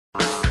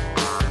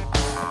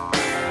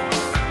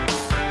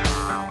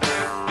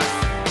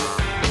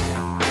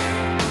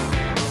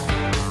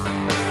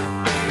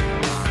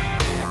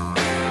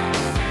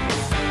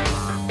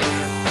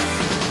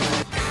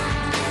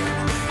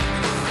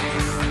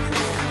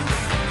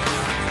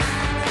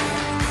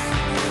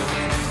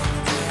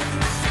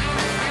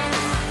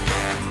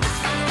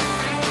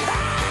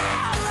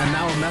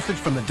message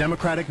from the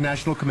Democratic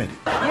National Committee.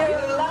 You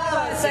love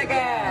us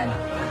again.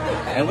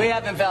 And we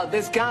haven't felt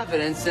this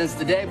confidence since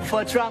the day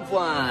before Trump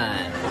won.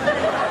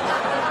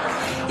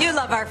 You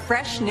love our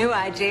fresh new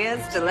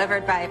ideas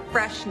delivered by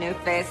fresh new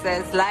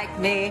faces like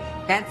me,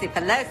 Nancy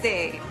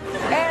Pelosi.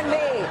 And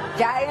me,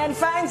 Dianne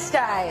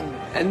Feinstein.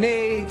 And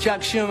me,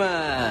 Chuck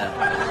Schumer.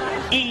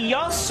 Y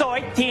yo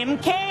soy Tim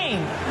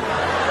Kaine.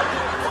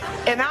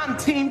 And I'm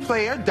team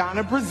player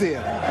Donna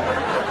Brazile.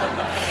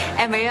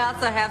 And we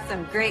also have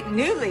some great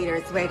new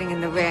leaders waiting in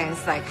the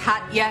wings, like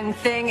hot young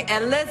thing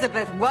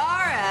Elizabeth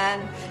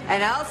Warren.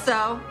 And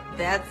also,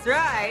 that's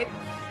right,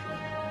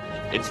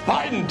 it's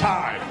Biden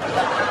time.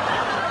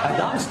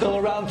 And I'm still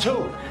around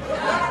too.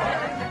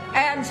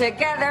 and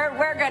together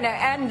we're going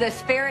to end the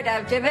spirit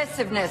of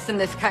divisiveness in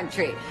this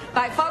country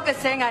by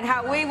focusing on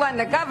how we won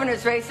the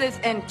governor's races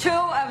in 2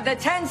 of the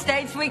 10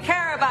 states we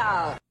care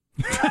about.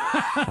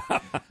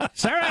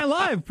 Saturday Night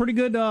Live, pretty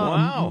good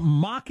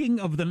mocking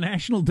of the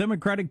National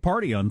Democratic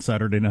Party on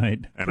Saturday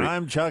night. And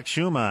I'm Chuck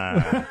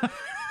Schumer.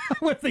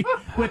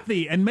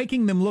 and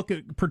making them look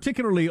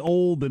particularly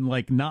old and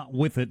like not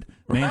with it,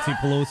 Nancy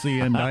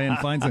Pelosi and Dianne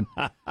Feinstein.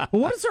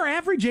 Well, what is their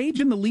average age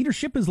in the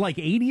leadership? Is like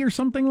 80 or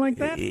something like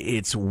that?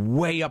 It's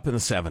way up in the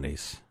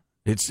 70s.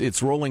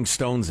 It's Rolling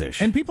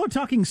Stones-ish. And people are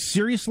talking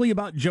seriously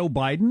about Joe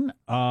Biden.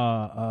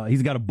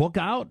 He's got a book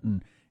out,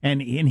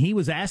 and he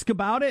was asked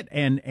about it,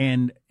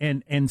 and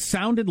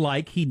sounded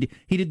like he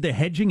did the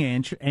hedging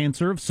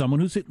answer of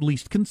someone who's at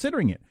least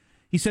considering it.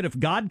 He said, if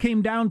God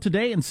came down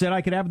today and said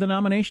I could have the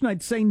nomination,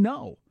 I'd say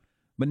no.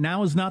 But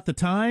now is not the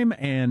time,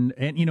 and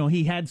you know,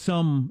 he had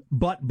some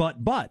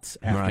buts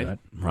after that.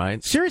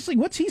 Right. Seriously,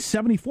 what's he,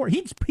 74?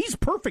 He's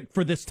perfect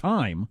for this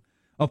time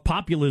of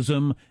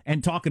populism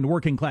and talking to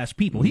working class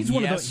people. He's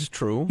one of the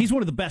true. He's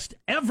one of the best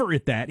ever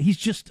at that. He's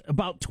just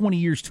about 20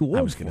 years too old.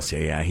 I was going to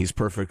say, yeah, he's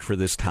perfect for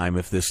this time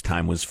if this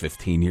time was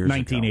 15 years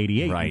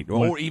 1988. ago. Right,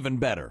 or even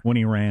better. When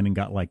he ran and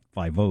got like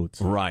 5 votes.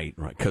 Right,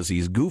 because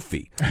he's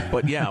goofy.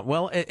 But yeah,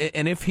 well,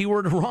 and if he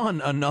were to run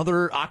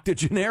another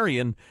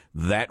octogenarian,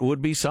 that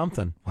would be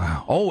something.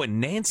 Wow. Oh, and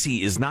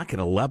Nancy is not going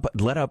to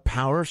let up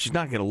power. She's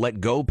not going to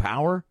let go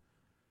power.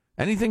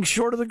 Anything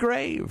short of the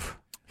grave.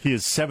 He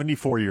is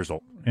 74 years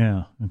old.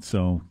 Yeah, and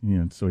so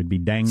he'd be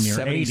dang near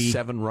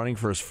 77 80. Running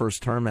for his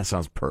first term. That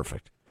sounds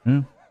perfect.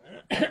 Yeah.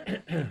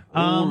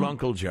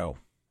 Uncle Joe.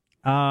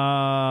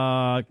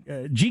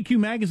 GQ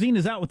magazine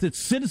is out with its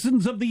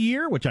Citizens of the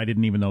Year, which I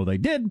didn't even know they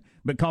did.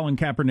 But Colin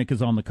Kaepernick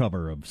is on the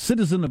cover of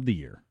Citizen of the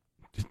Year.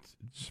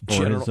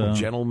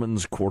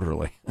 Gentleman's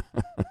Quarterly.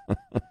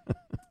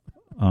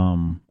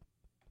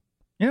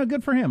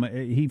 Good for him.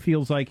 He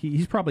feels like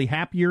he's probably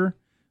happier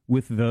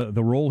with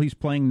the role he's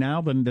playing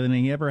now than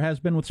he ever has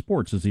been with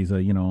sports, as he's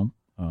a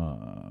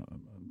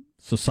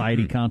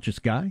society conscious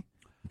guy.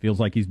 He feels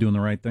like he's doing the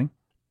right thing.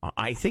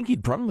 I think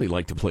he'd probably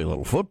like to play a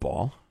little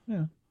football.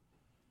 Yeah,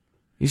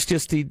 he's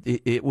just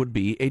it would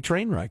be a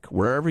train wreck.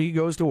 Wherever he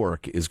goes to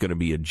work is going to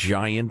be a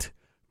giant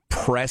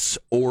press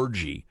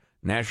orgy,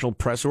 national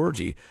press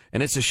orgy,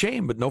 and it's a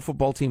shame, but no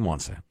football team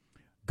wants that.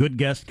 Good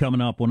guest coming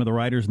up. One of the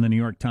writers in the New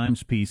York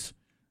Times piece,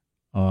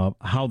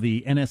 how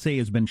the NSA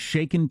has been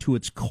shaken to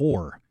its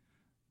core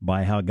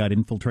by how it got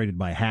infiltrated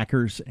by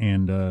hackers,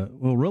 and,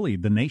 really,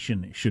 the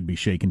nation should be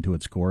shaken to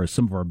its core as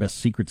some of our best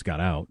secrets got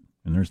out,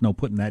 and there's no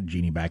putting that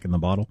genie back in the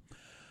bottle.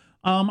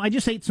 I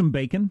just ate some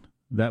bacon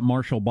that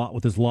Marshall bought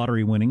with his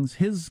lottery winnings.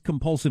 His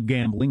compulsive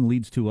gambling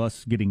leads to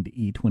us getting to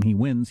eat. When he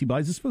wins, he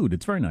buys his food.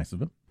 It's very nice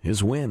of him.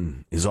 His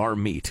win is our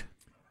meat.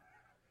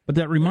 But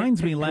that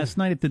reminds me, last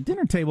night at the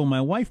dinner table,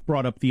 my wife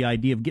brought up the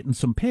idea of getting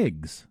some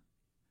pigs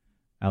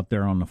out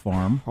there on the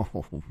farm.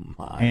 Oh,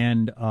 my.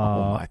 And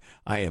my.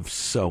 I have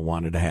so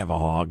wanted to have a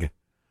hog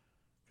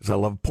because I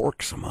love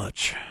pork so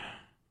much.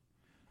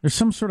 There's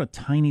some sort of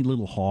tiny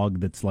little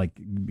hog that's like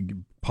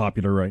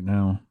popular right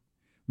now.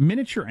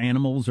 Miniature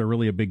animals are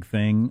really a big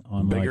thing.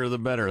 Bigger the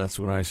better, that's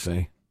what I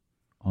say.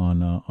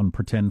 On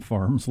pretend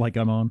farms like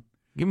I'm on.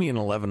 Give me an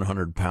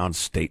 1,100-pound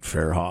state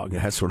fair hog.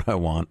 That's what I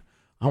want.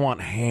 I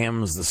want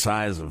hams the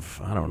size of,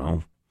 I don't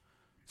know,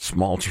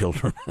 small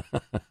children.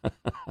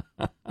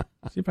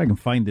 See if I can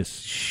find this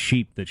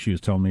sheep that she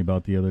was telling me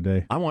about the other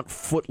day. I want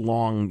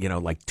foot-long,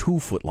 like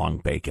 2-foot-long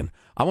bacon.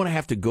 I want to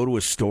have to go to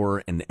a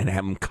store and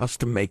have them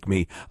custom make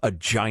me a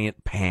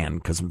giant pan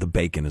because the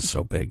bacon is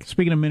so big.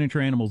 Speaking of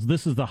miniature animals,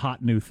 this is the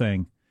hot new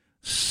thing.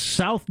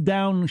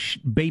 Southdown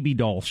baby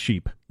doll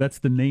sheep. That's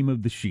the name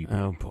of the sheep.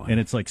 Oh, boy. And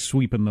it's like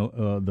sweeping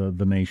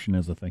the nation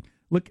as a thing.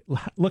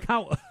 Look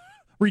how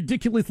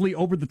ridiculously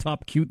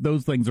over-the-top cute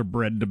those things are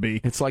bred to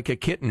be. It's like a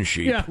kitten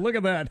sheep. Yeah, look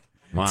at that.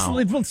 Wow.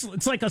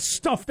 It's like a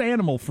stuffed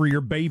animal for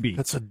your baby.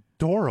 That's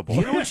adorable.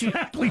 You know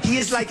exactly. He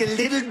is like a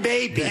little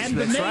baby.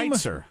 That's right,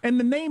 sir. And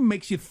the name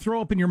makes you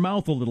throw up in your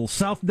mouth a little.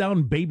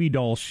 Southdown baby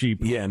doll sheep.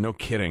 Yeah, no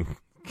kidding.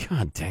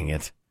 God dang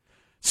it.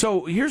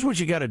 So here's what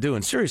you got to do.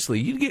 And seriously,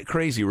 you'd get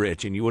crazy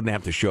rich and you wouldn't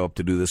have to show up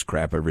to do this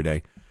crap every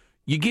day.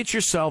 You get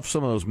yourself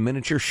some of those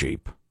miniature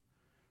sheep,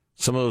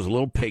 some of those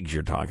little pigs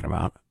you're talking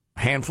about,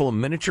 a handful of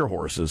miniature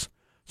horses,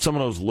 some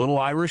of those little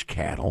Irish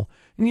cattle,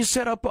 and you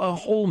set up a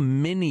whole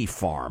mini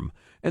farm.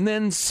 and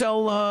then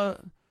sell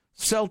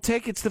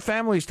tickets to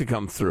families to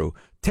come through.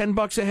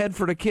 $10 a head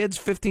for the kids,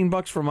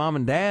 $15 for mom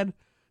and dad.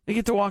 They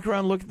get to walk around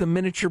and look at the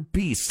miniature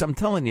beasts. I'm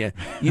telling you,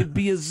 you'd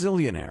be a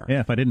zillionaire.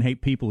 Yeah, if I didn't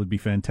hate people, it'd be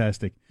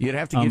fantastic. You'd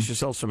have to get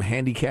yourself some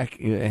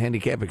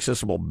handicap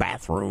accessible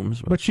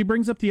bathrooms. But she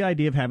brings up the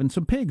idea of having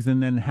some pigs,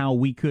 and then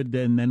we could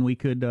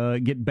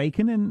get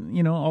bacon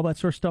and all that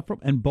sort of stuff.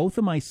 And both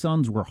of my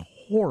sons were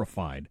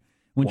horrified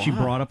when she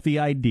brought up the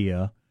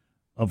idea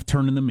of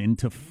turning them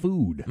into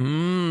food.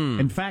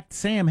 In fact,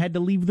 Sam had to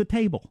leave the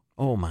table.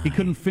 Oh, my. He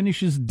couldn't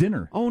finish his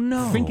dinner. Oh,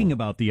 no. Thinking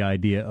about the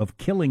idea of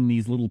killing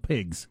these little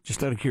pigs.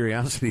 Just out of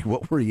curiosity,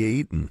 what were you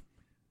eating?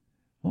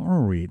 What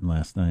were we eating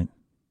last night?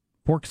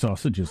 Pork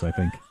sausages, I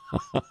think.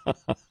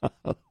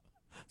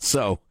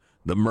 So,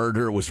 the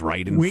murder was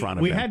right in front of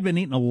him. We had been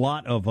eating a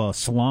lot of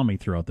salami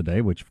throughout the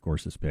day, which, of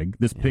course, is pig.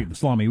 The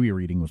salami we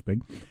were eating was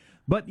pig.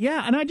 But,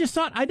 yeah, and I just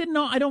thought, I didn't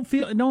know, I don't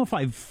know if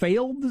I've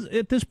failed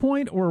at this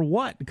point or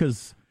what,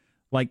 because,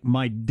 like,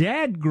 my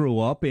dad grew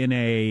up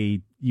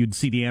in you'd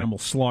see the animal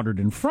slaughtered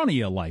in front of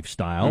you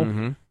lifestyle.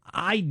 Mm-hmm.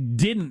 I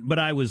didn't, but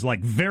I was,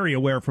 like, very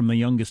aware from the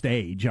youngest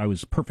age. I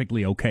was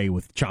perfectly okay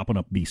with chopping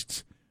up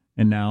beasts.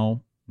 And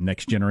now,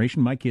 next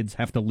generation, my kids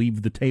have to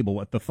leave the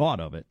table at the thought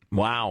of it.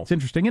 Wow. It's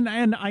interesting.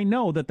 And I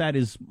know that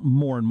is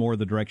more and more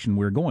the direction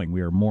we're going.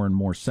 We are more and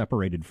more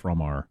separated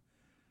from our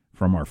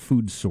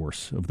food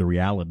source of the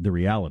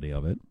reality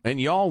of it.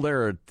 And y'all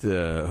there at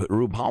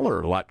Rube Holler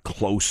are a lot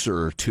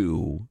closer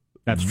to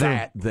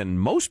that than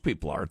most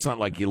people are. It's not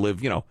like you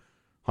live,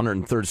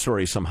 103rd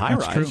story, some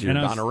high-rise. You're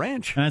on a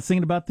ranch. And I was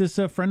thinking about this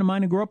friend of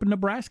mine who grew up in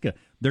Nebraska.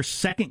 Their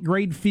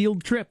second-grade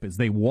field trip, as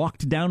they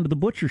walked down to the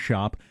butcher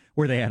shop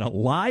where they had a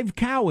live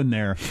cow in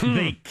there,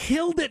 they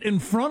killed it in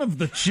front of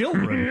the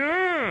children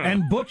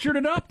and butchered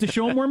it up to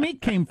show them where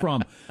meat came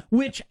from,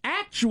 which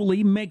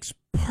actually makes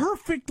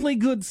perfectly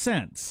good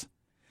sense.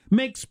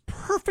 Makes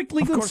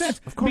perfectly good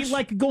sense. Of course. Be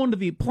like going to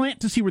the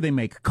plant to see where they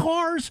make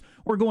cars,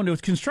 or going to a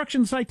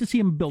construction site to see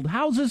them build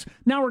houses.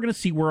 Now we're going to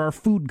see where our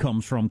food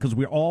comes from because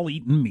we're all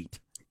eating meat.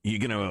 You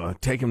going to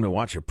take them to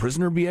watch a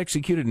prisoner be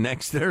executed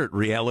next there at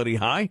Reality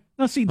High?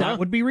 Now, see, that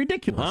would be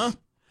ridiculous. Huh?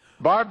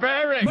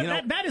 Barbaric.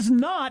 But that is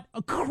not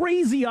a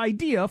crazy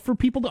idea for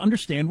people to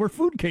understand where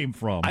food came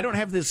from. I don't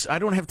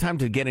have time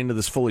to get into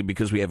this fully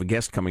because we have a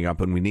guest coming up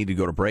and we need to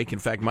go to break. In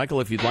fact,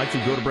 Michael, if you'd like to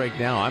go to break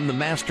now, I'm the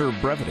master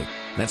of brevity.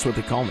 That's what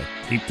they call me.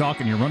 Keep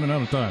talking. You're running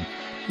out of time.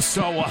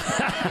 So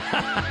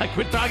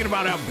quit talking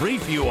about how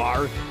brief you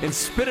are and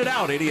spit it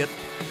out, idiot.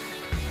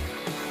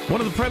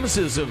 One of the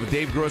premises of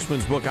Dave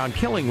Grossman's book on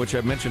killing, which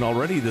I've mentioned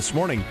already this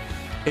morning,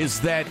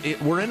 is that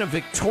we're in a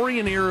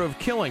Victorian era of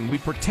killing. We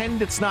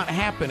pretend it's not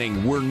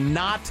happening. We're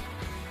not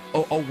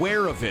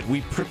aware of it.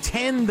 We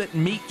pretend that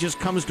meat just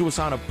comes to us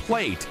on a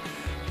plate.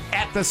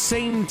 At the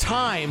same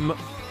time,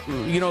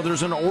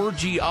 there's an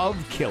orgy of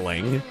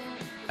killing,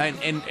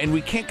 and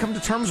we can't come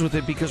to terms with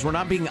it because we're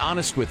not being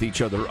honest with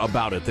each other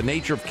about it. The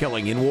nature of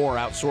killing in war,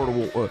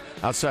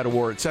 outside of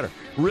war, etc.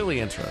 Really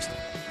interesting.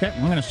 Okay,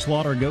 I'm going to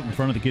slaughter a goat in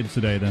front of the kids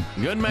today, then.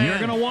 Good man.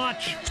 You're going to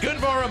watch. It's good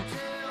for them.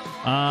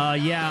 Our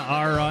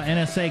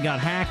NSA got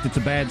hacked. It's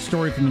a bad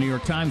story from the New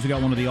York Times. We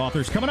got one of the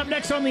authors coming up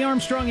next on the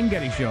Armstrong and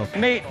Getty Show.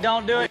 Meat,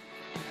 don't do it.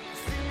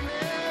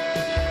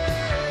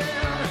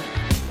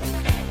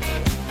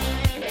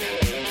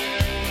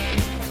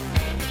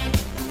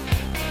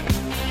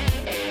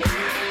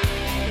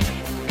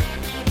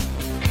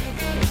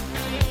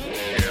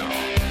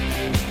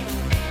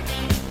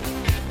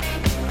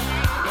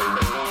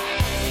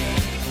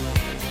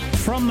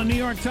 From the New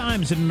York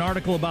Times, in an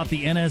article about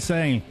the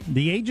NSA,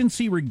 the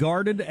agency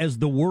regarded as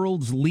the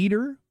world's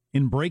leader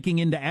in breaking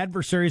into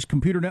adversaries'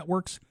 computer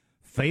networks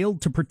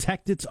failed to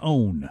protect its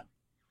own.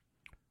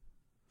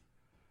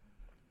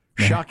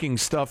 Shocking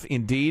stuff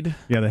indeed.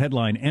 Yeah, the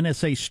headline,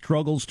 NSA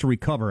struggles to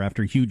recover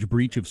after huge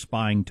breach of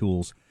spying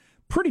tools.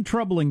 Pretty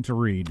troubling to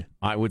read.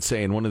 I would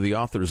say, and one of the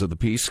authors of the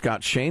piece,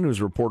 Scott Shane, who's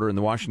a reporter in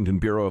the Washington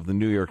Bureau of the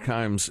New York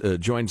Times,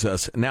 joins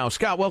us now.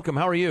 Scott, welcome.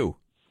 How are you?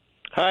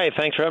 Hi,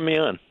 thanks for having me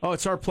on. Oh,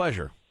 it's our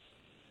pleasure.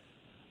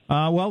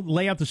 Well,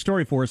 lay out the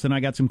story for us, and I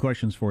got some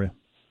questions for you.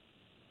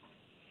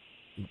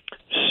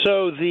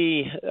 So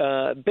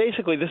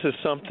basically this is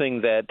something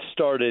that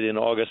started in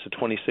August of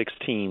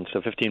 2016,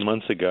 so 15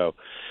 months ago,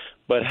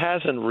 but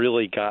hasn't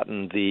really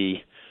gotten the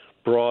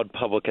broad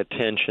public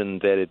attention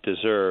that it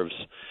deserves,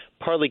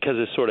 partly because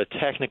it's sort of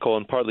technical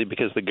and partly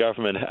because the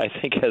government, I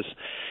think,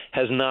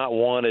 has not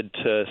wanted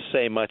to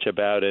say much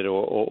about it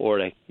or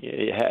to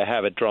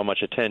have it draw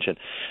much attention.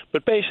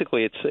 But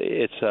basically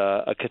it's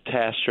a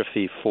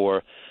catastrophe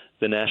for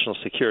the National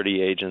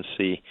Security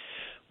Agency,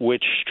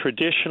 which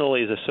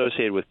traditionally is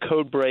associated with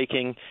code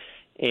breaking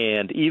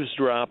and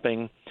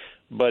eavesdropping,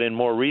 but in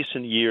more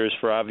recent years,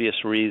 for obvious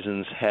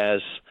reasons, has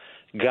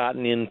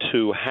gotten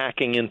into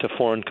hacking into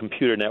foreign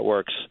computer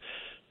networks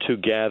to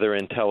gather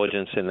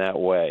intelligence in that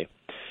way.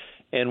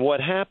 And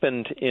what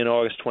happened in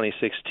August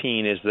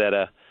 2016 is that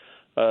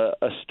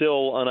a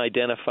still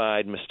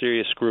unidentified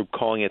mysterious group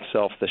calling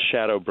itself the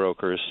Shadow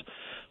Brokers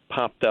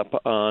popped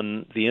up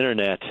on the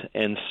Internet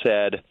and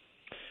said,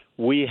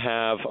 we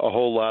have a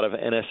whole lot of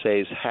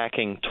NSA's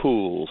hacking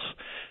tools.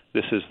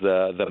 This is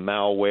the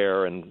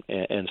malware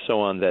and so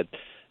on that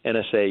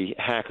NSA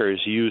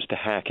hackers use to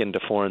hack into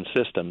foreign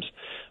systems.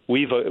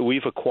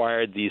 We've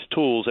acquired these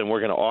tools, and we're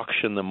going to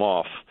auction them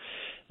off.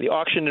 The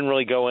auction didn't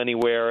really go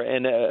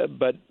anywhere,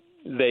 but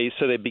they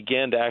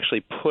began to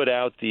actually put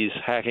out these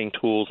hacking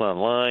tools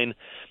online,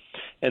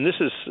 and this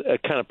is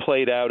kind of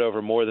played out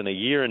over more than a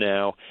year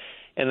now.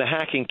 And the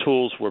hacking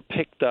tools were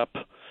picked up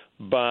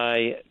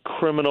by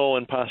criminal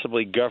and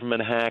possibly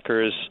government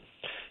hackers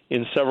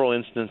in several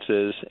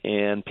instances.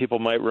 And people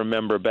might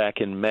remember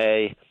back in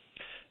May,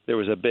 there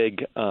was a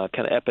big kind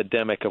of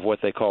epidemic of what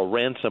they call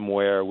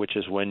ransomware, which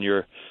is when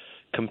your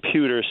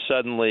computer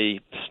suddenly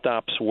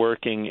stops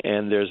working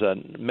and there's a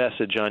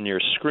message on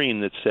your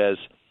screen that says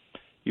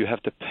you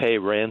have to pay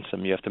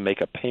ransom, you have to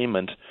make a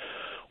payment,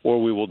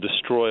 or we will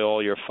destroy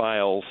all your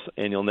files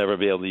and you'll never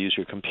be able to use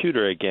your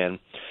computer again.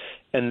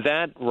 And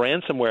that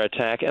ransomware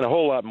attack and a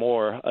whole lot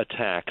more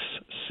attacks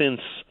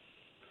since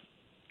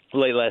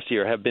late last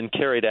year have been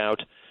carried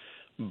out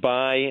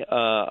by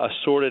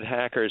assorted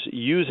hackers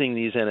using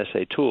these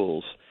NSA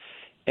tools.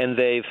 And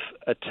they've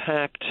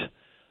attacked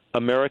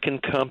American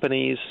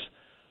companies,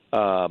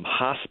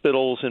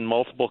 hospitals in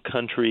multiple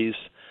countries.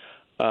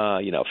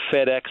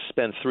 FedEx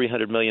spent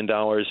 $300 million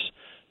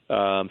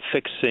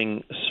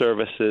fixing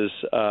services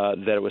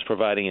that it was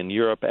providing in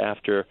Europe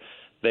after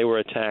they were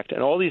attacked.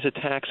 And all these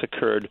attacks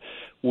occurred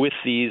with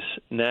these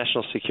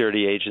National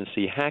Security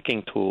Agency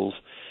hacking tools,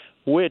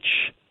 which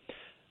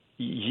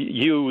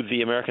you,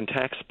 the American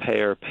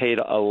taxpayer, paid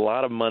a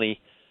lot of money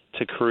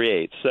to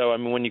create. So, I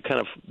mean, when you kind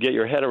of get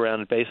your head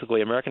around it,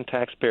 basically American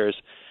taxpayers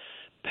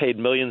paid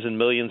millions and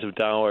millions of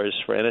dollars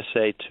for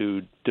NSA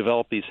to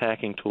develop these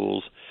hacking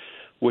tools,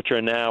 which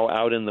are now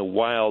out in the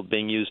wild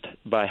being used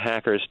by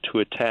hackers to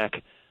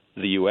attack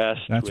the U.S.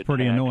 That's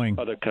pretty annoying.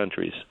 Other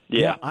countries.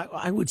 Yeah,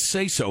 I would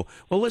say so.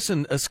 Well,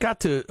 listen,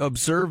 Scott, to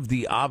observe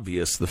the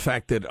obvious, the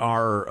fact that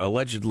our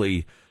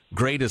allegedly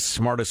greatest,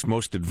 smartest,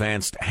 most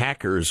advanced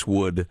hackers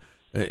would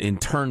in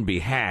turn be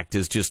hacked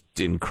is just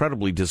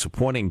incredibly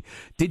disappointing.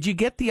 Did you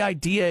get the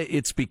idea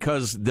it's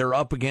because they're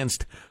up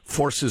against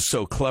forces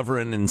so clever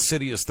and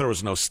insidious there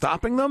was no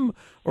stopping them?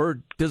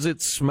 Or does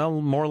it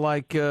smell more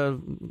like,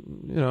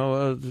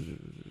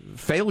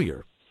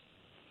 failure?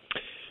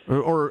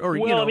 Or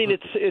well, I mean,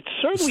 it's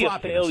certainly a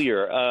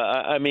failure.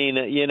 I mean,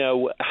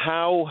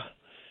 how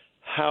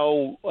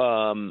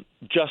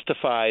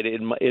justified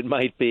it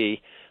might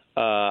be,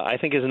 I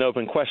think, is an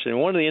open question.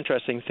 And one of the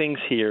interesting things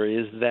here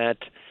is that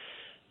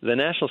the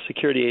National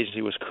Security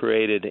Agency was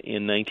created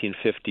in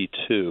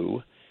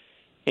 1952,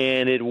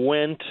 and it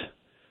went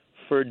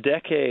for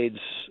decades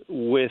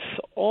with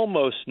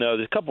almost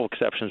there's a couple of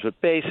exceptions, but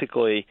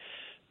basically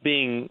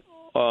being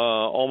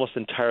almost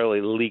entirely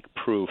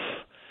leak-proof.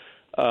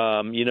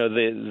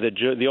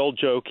 The old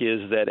joke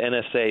is that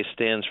NSA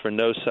stands for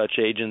no such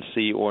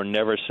agency or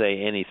never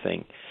say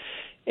anything.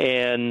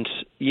 And,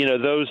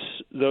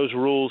 those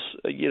rules,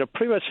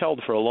 pretty much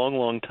held for a long,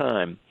 long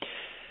time.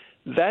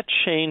 That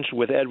changed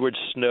with Edward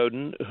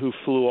Snowden, who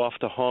flew off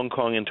to Hong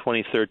Kong in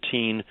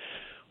 2013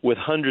 with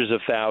hundreds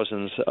of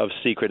thousands of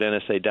secret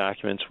NSA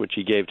documents, which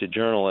he gave to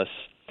journalists.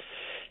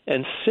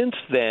 And since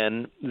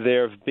then,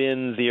 there have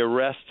been the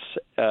arrests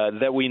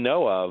that we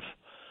know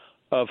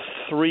of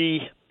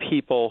 3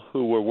 people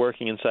who were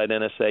working inside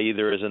NSA,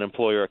 either as an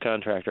employee or a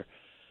contractor,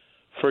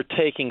 for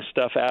taking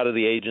stuff out of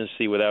the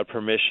agency without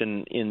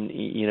permission.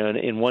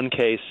 In one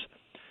case,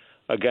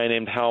 a guy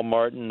named Hal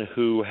Martin,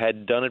 who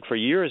had done it for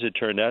years, it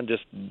turned out,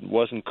 just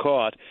wasn't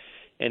caught,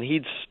 and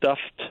he'd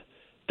stuffed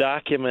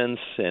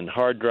documents and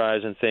hard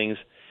drives and things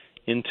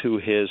into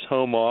his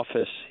home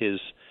office, his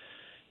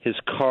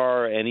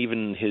car, and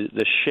even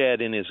the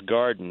shed in his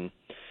garden.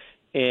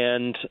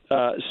 And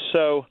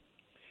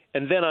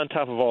and then on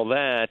top of all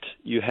that,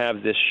 you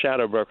have this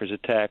shadow brokers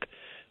attack,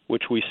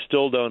 which we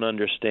still don't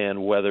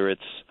understand whether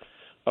it's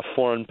a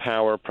foreign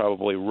power,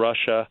 probably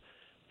Russia,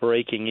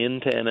 breaking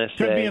into NSA.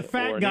 Could be a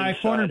fat guy,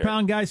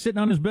 400-pound guy sitting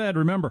on his bed,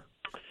 remember.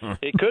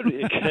 It could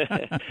be.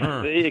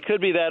 It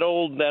could be that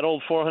old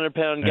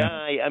 400-pound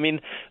guy. I mean,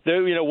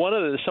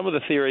 some of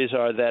the theories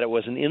are that it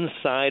was an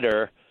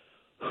insider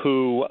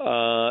who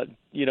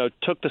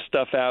took the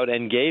stuff out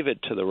and gave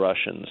it to the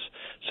Russians.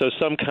 So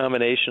some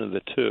combination of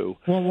the two.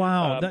 Well,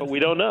 wow. But we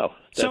don't know.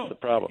 That's the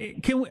problem.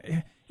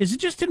 Is it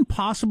just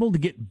impossible to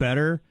get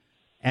better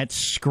at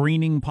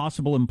screening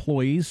possible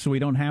employees so we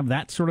don't have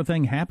that sort of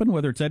thing happen,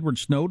 whether it's Edward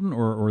Snowden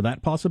or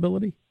that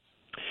possibility?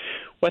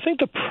 Well, I think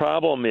the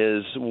problem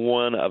is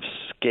one of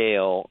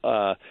scale.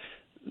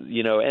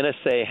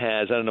 NSA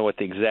has, I don't know what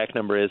the exact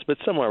number is, but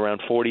somewhere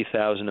around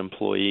 40,000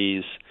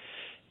 employees.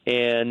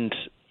 And,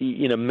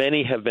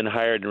 many have been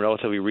hired in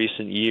relatively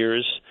recent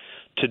years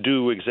to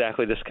do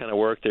exactly this kind of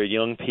work. They're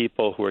young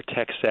people who are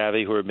tech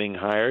savvy who are being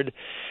hired.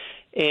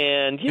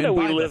 And, we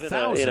live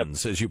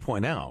thousands, as you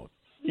point out.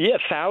 Yeah,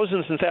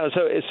 thousands and thousands.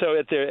 So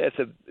at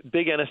the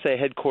big NSA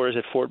headquarters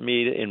at Fort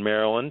Meade in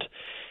Maryland,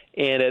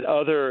 and at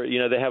other,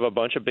 they have a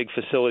bunch of big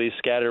facilities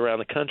scattered around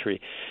the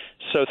country.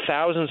 So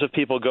thousands of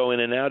people go in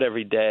and out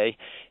every day,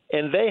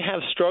 and they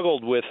have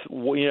struggled with,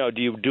 do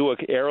you do an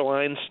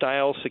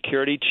airline-style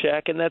security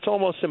check? And that's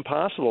almost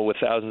impossible with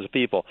thousands of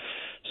people.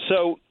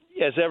 So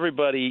as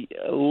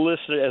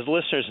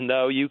listeners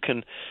know, you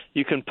can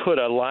put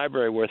a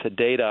library worth of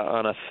data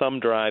on a thumb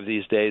drive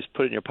these days,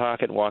 put it in your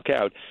pocket, and walk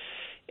out.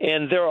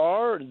 And there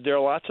are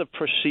lots of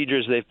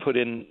procedures they've put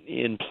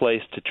in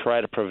place to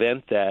try to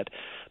prevent that.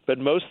 But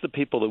most of the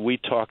people that we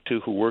talk to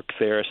who work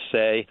there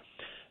say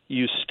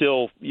you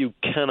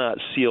cannot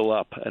seal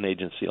up an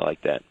agency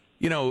like that.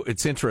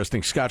 It's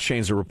interesting. Scott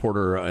Shane's a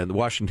reporter in the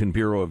Washington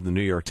Bureau of the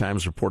New York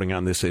Times reporting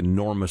on this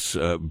enormous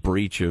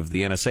breach of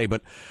the NSA.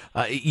 But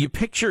you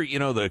picture,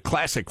 the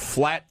classic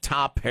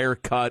flat-top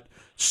haircut,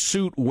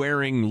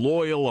 suit-wearing,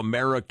 loyal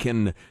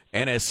American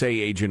NSA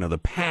agent of the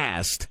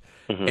past.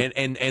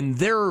 Mm-hmm. And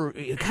their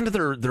kind of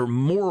their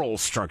moral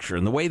structure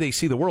and the way they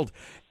see the world,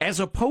 as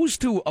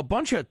opposed to a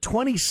bunch of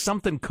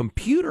 20-something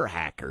computer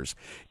hackers.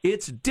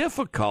 It's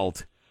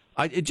difficult.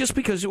 Just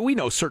because we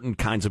know certain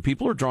kinds of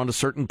people are drawn to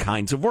certain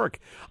kinds of work.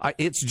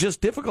 It's just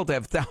difficult to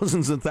have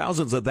thousands and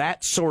thousands of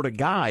that sort of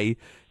guy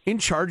in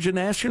charge of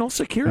national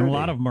security. And a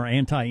lot of them are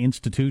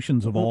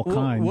anti-institutions of all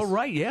kinds. Well,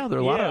 right, yeah. There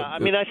are a lot of... I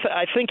mean,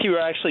 I think you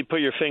actually put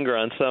your finger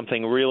on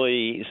something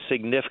really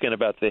significant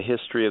about the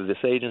history of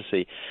this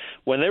agency.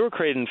 When they were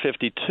created in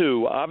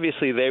 1952,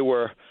 obviously they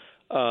were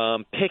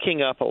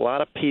picking up a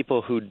lot of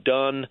people who'd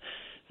done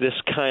this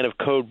kind of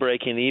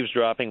code-breaking,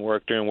 eavesdropping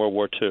work during World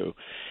War II.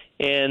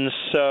 And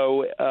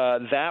so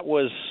that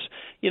was,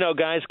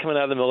 guys coming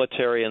out of the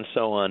military and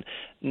so on.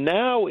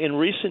 Now, in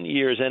recent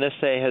years,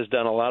 NSA has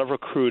done a lot of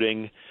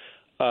recruiting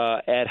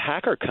at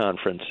hacker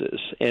conferences.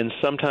 And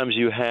sometimes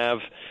you have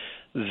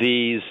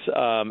these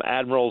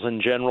admirals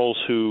and generals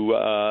who,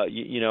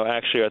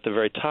 actually are at the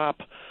very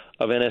top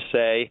of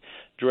NSA,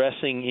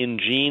 dressing in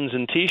jeans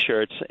and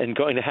T-shirts and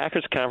going to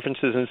hackers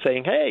conferences and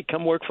saying, "Hey,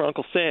 come work for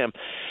Uncle Sam."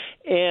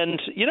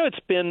 And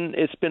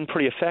it's been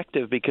pretty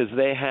effective because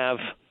they have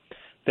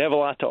a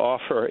lot to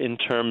offer in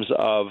terms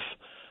of,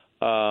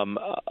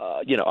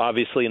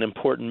 obviously an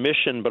important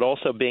mission, but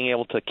also being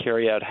able to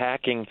carry out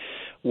hacking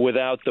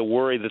without the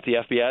worry that the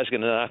FBI is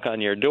going to knock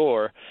on your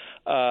door.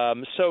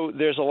 So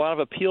there's a lot of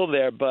appeal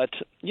there. But,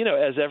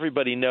 as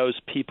everybody knows,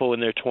 people in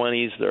their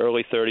 20s, their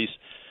early 30s,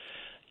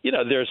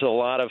 there's a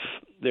lot of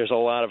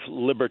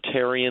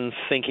libertarian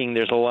thinking.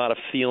 There's a lot of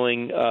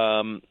feeling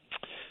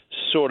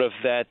sort of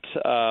that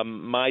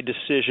my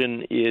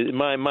decision is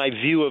my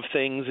view of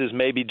things is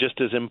maybe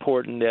just as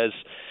important as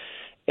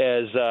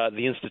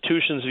the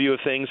institution's view of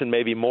things, and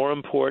maybe more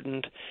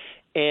important.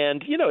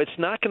 And it's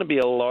not going to be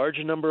a large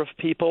number of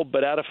people,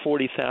 but out of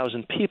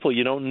 40,000 people,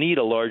 you don't need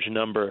a large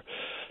number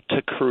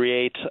to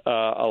create a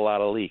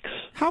lot of leaks.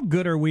 How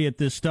good are we at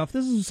this stuff?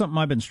 This is something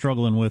I've been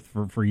struggling with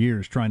for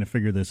years, trying to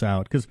figure this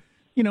out, because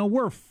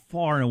we're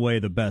far and away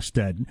the best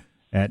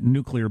at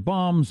nuclear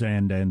bombs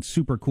and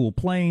super cool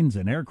planes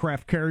and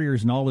aircraft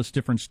carriers and all this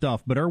different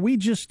stuff. But are we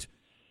just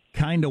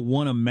kind of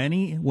one of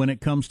many when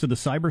it comes to the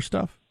cyber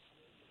stuff?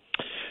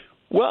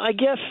 Well, I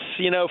guess,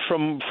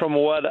 from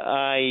what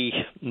I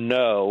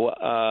know,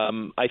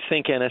 I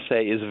think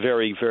NSA is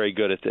very, very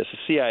good at this. The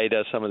CIA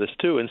does some of this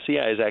too, and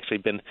CIA has actually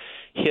been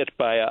hit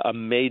by a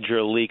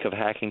major leak of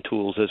hacking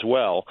tools as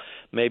well,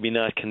 maybe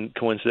not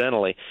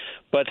coincidentally.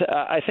 But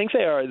I think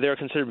they're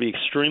considered to be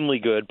extremely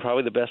good,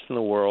 probably the best in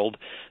the world.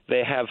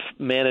 They have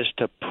managed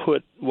to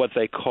put what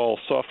they call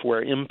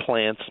software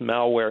implants,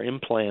 malware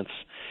implants,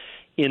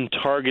 in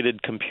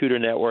targeted computer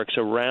networks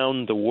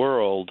around the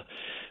world,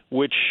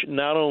 which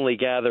not only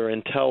gather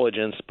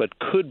intelligence but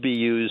could be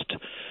used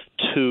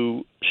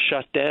to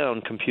shut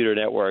down computer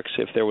networks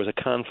if there was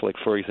a conflict,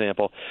 for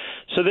example.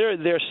 So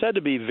they're said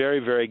to be very,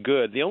 very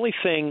good. The only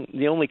kind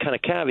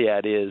of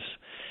caveat is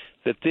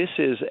that this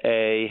is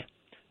a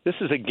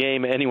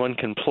game anyone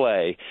can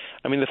play.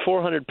 I mean, the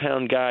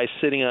 400-pound guy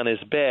sitting on his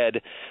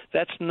bed,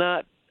 that's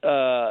not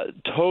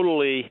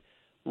totally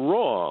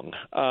wrong.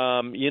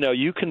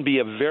 You can be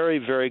a very,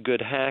 very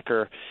good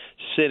hacker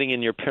sitting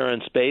in your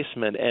parents'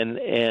 basement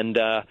and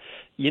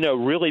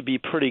really be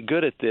pretty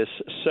good at this.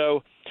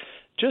 So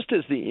just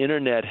as the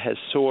Internet has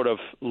sort of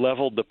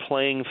leveled the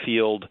playing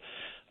field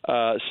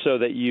so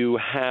that you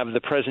have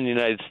the President of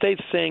the United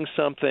States saying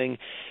something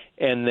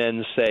and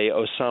then, say,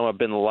 Osama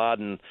bin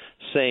Laden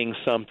saying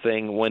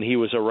something when he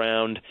was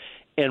around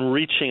and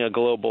reaching a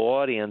global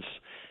audience,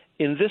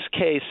 in this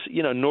case,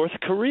 North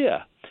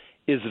Korea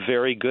is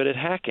very good at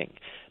hacking.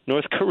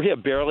 North Korea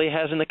barely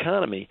has an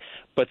economy,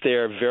 but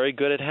they're very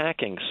good at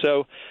hacking.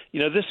 So,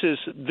 this is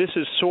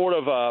sort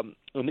of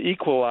an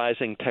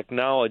equalizing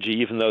technology,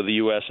 even though the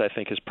U.S., I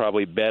think, is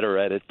probably better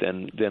at it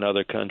than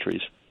other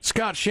countries.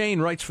 Scott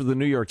Shane writes for the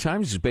New York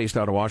Times. He's based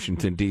out of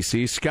Washington,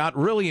 D.C. Scott,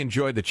 really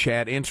enjoyed the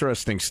chat.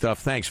 Interesting stuff.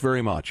 Thanks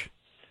very much.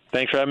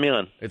 Thanks for having me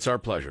on. It's our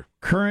pleasure.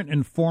 Current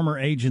and former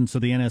agents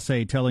of the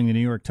NSA telling the New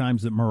York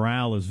Times that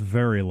morale is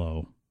very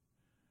low.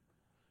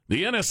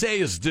 The NSA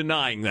is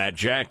denying that,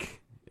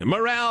 Jack.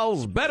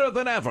 Morale's better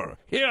than ever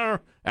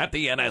here at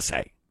the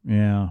NSA.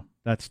 Yeah.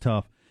 That's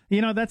tough.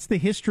 That's the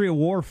history of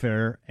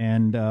warfare,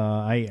 and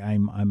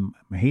I'm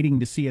hating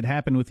to see it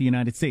happen with the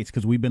United States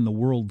because we've been the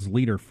world's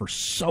leader for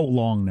so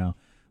long now.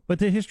 But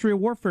the history of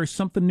warfare,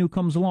 something new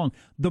comes along.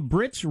 The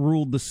Brits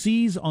ruled the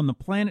seas on the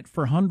planet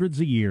for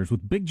hundreds of years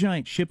with big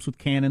giant ships with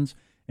cannons,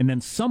 and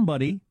then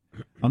somebody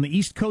on the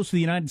east coast of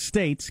the United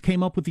States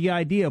came up with the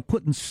idea of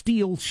putting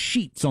steel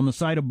sheets on the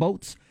side of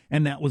boats,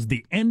 and that was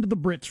the end of the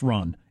Brits'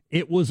 run.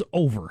 It was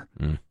over.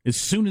 As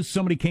soon as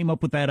somebody came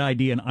up with that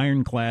idea, and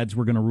ironclads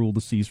were going to rule the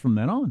seas from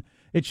then on.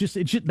 It's just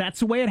that's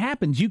the way it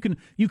happens. You can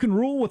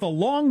rule with a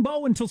long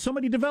bow until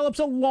somebody develops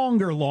a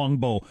longer long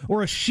bow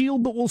or a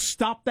shield that will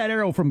stop that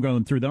arrow from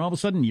going through. Then all of a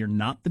sudden you're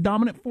not the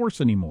dominant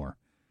force anymore.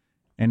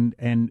 And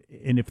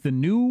if the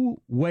new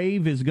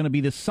wave is going to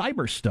be this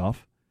cyber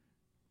stuff,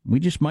 we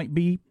just might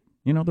be,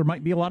 there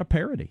might be a lot of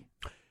parity.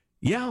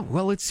 Yeah,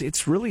 well, it's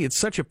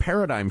such a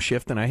paradigm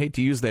shift, and I hate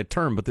to use that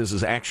term, but this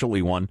is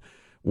actually one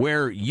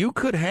where you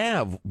could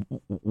have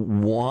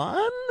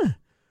one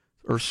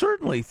or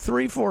certainly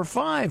 3, 4,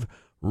 5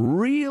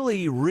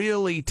 really,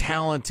 really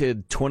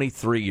talented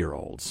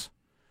 23-year-olds.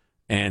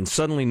 And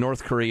suddenly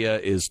North Korea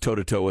is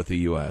toe-to-toe with the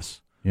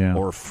U.S. Yeah.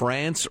 Or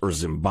France or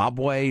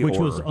Zimbabwe. Which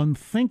was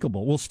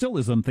unthinkable. Well, still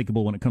is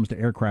unthinkable when it comes to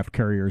aircraft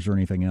carriers or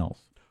anything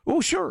else.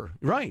 Oh, sure.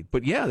 Right.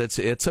 But yeah,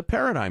 it's a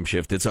paradigm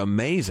shift. It's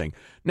amazing.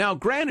 Now,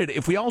 granted,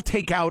 if we all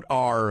take out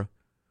our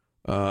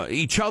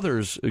each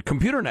other's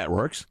computer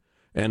networks,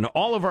 and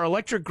all of our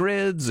electric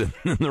grids and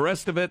the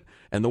rest of it,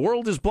 and the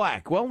world is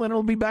black, well, then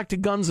it'll be back to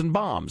guns and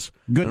bombs.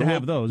 Good to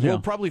have those, yeah. We'll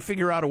probably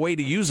figure out a way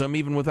to use them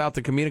even without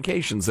the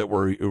communications that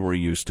we're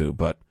used to.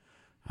 But,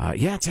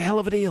 yeah, it's a hell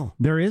of a deal.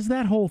 There is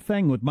that whole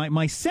thing with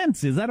my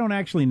sense is, I don't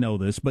actually know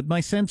this, but my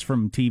sense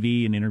from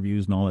TV and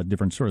interviews and all that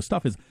different sort of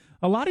stuff is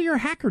a lot of your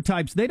hacker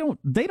types, they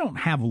don't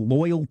have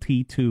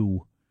loyalty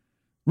to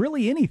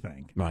really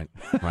anything. Right.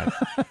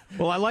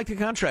 Well, I like the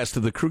contrast to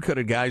the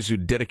crew-cutted guys who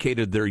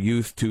dedicated their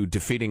youth to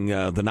defeating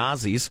the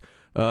Nazis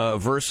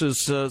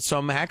versus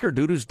some hacker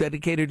dude who's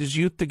dedicated his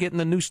youth to getting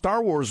the new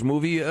Star Wars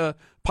movie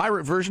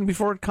pirate version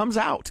before it comes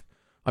out.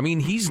 I mean,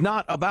 he's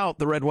not about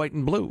the red, white,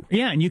 and blue.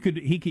 Yeah, and he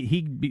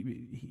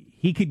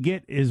could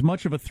get as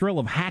much of a thrill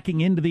of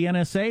hacking into the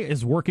NSA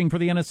as working for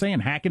the NSA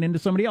and hacking into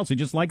somebody else. He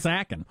just likes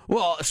hacking.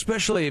 Well,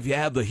 especially if you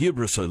have the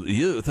hubris of the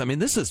youth. I mean,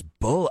 this is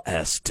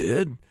bull-ass,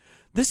 dude.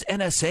 This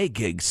NSA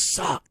gig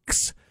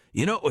sucks.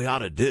 You know what we ought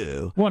to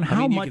do? Well, and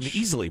how much? You can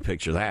easily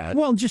picture that.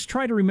 Well, just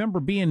try to remember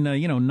being,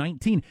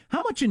 19.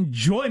 How much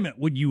enjoyment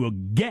would you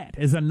get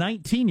as a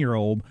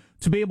 19-year-old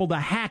to be able to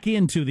hack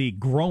into the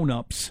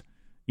grown-ups,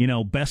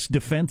 best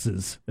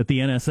defenses at the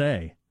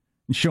NSA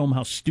and show them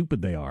how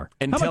stupid they are?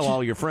 And tell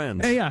all your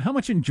friends. Yeah, how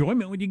much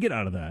enjoyment would you get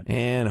out of that?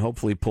 And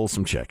hopefully pull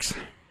some chicks.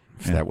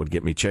 If that would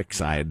get me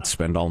chicks, I'd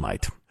spend all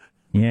night.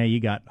 Yeah, you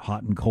got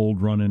hot and cold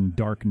running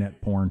dark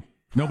net porn.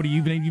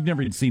 You've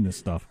never even seen this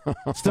stuff.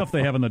 Stuff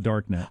they have in the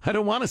dark net. I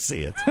don't want to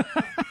see it.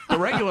 The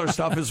regular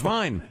stuff is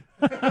fine.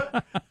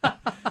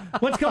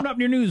 What's coming up in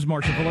your news,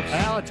 Marshall Phillips?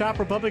 Well, a top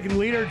Republican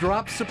leader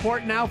drops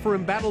support now for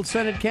embattled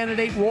Senate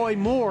candidate Roy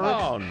Moore.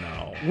 Oh,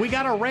 no. We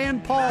got a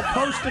Rand Paul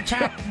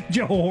post-attack.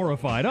 Joe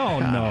horrified. Oh,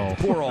 no.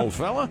 Poor old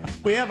fella.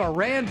 We have a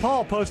Rand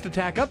Paul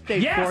post-attack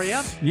update for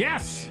you.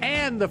 Yes.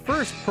 And the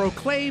first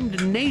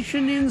proclaimed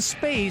nation in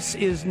space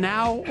is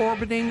now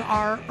orbiting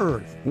our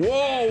Earth.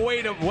 Whoa,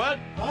 wait a what?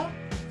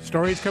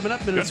 Stories coming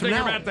up minutes from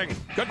now.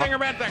 Good thing or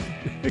bad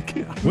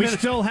thing? We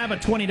still have a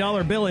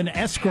 $20 bill in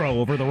escrow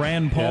over the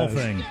Rand Paul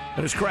thing.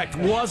 That is correct.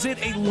 Was it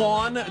a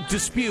lawn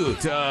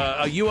dispute,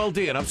 a ULD,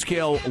 an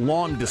upscale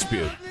lawn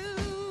dispute?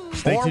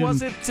 Or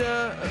was it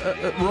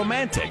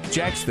romantic?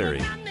 Jack's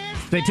theory.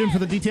 Stay tuned for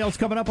the details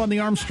coming up on the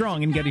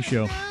Armstrong and Getty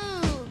Show.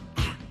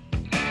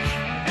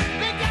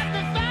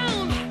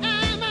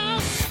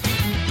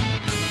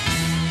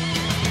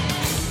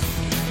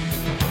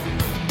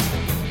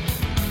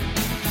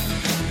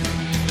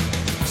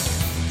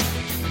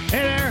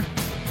 Hey there.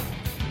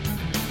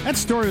 That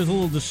story was a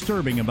little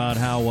disturbing about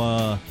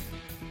how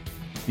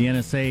the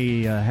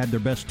NSA had their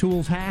best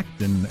tools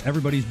hacked and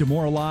everybody's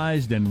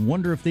demoralized and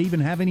wonder if they even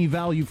have any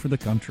value for the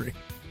country.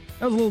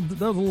 That was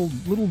a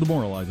little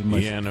demoralizing.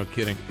 Yeah, no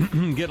kidding.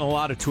 Getting a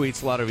lot of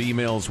tweets, a lot of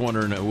emails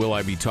wondering, will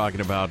I be talking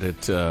about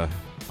it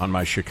on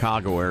my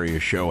Chicago area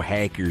show,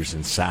 Hackers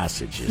and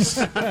Sausages?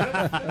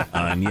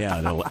 And yeah,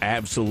 it'll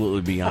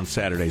absolutely be on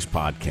Saturday's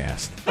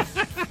podcast.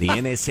 The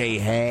NSA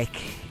hack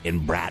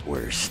and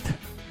bratwurst.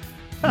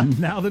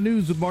 Now the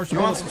news with Marshall.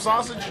 You want some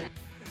sausage?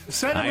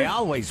 I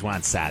always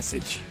want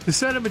sausage. The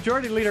Senate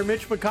Majority Leader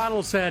Mitch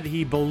McConnell said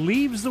he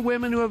believes the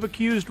women who have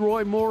accused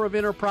Roy Moore of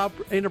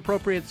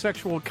inappropriate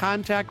sexual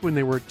contact when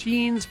they were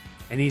teens,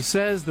 and he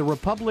says the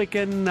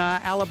Republican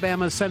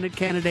Alabama Senate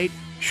candidate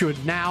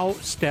should now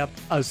step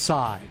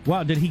aside.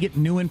 Wow, did he get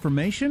new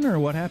information, or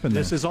what happened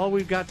there? This is all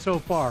we've got so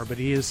far, but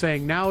he is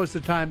saying now is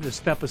the time to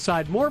step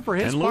aside. More for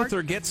his and part.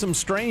 Luther Gets Some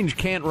Strange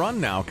can't run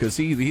now because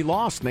he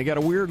lost, and they got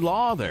a weird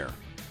law there.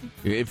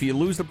 If you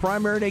lose the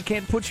primary, they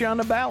can't put you on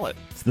the ballot.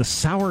 It's the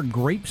sour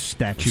grape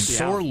statute.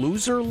 Sore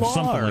loser law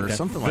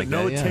something like that.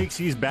 No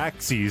takesies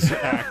backsies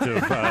Act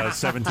of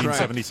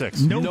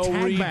 1776. No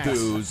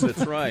redos.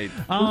 That's right.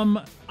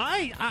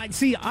 I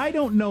see. I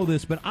don't know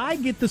this, but I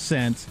get the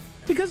sense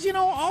because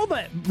all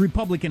the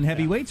Republican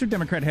heavyweights or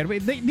Democrat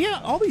heavyweights.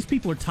 All these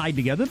people are tied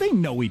together. They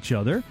know each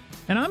other,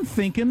 and I'm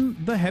thinking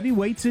the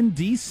heavyweights in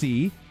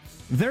D.C.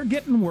 They're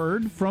getting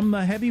word from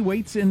the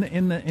heavyweights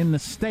in the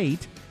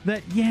state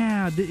that,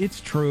 it's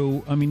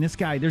true. I mean, this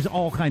guy, there's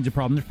all kinds of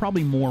problems. There's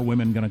probably more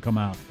women going to come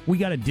out. We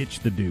got to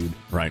ditch the dude.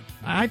 Right.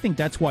 I think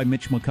that's why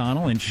Mitch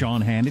McConnell and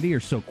Sean Hannity are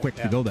so quick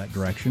to go that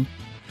direction.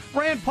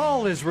 Rand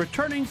Paul is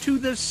returning to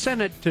the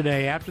Senate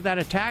today after that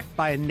attack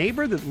by a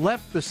neighbor that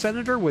left the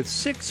senator with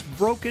 6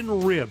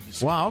 broken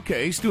ribs. Wow,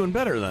 okay, he's doing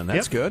better then.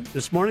 That's good.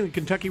 This morning, the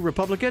Kentucky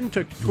Republican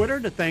took to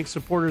Twitter to thank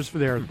supporters for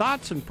their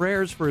thoughts and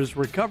prayers for his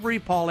recovery.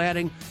 Paul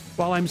adding,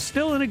 "While I'm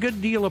still in a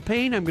good deal of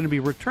pain, I'm going to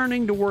be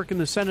returning to work in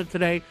the Senate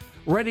today,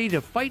 ready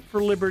to fight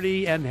for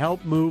liberty and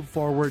help move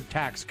forward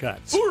tax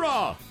cuts."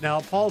 Hoorah!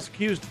 Now, Paul's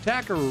accused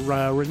attacker,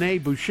 Rene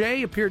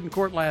Boucher, appeared in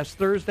court last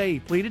Thursday. He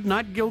pleaded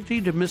not guilty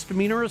to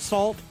misdemeanor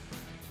assault.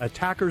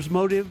 Attacker's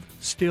motive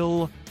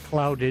still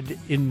clouded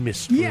in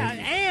mystery. Yeah,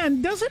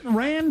 and doesn't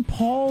Rand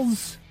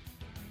Paul's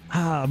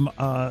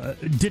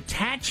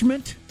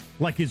detachment,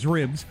 like his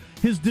ribs,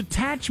 his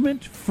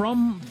detachment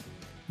from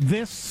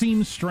this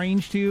seem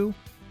strange to you?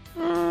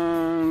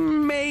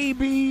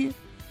 Maybe.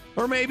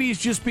 Or maybe he's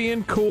just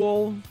being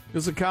cool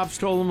because the cops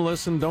told him,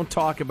 listen, don't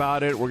talk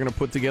about it. We're going to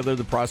put together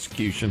the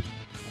prosecution.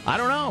 I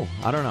don't know.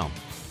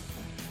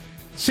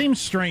 Seems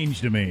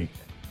strange to me.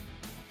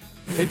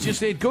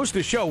 It goes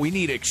to show we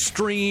need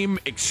extreme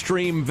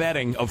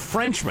vetting of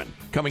Frenchmen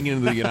coming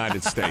into the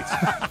United States.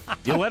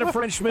 You let a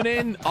Frenchman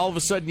in, all of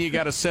a sudden you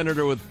got a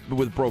senator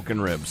with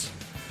broken ribs.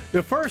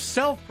 The first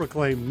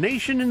self-proclaimed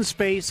nation in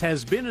space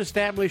has been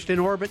established in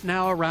orbit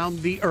now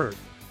around the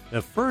Earth.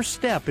 The first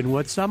step in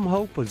what some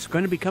hope was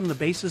going to become the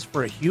basis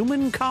for a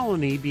human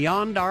colony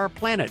beyond our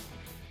planet.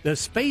 The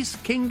space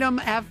kingdom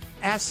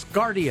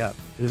Asgardia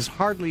is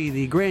hardly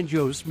the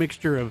grandiose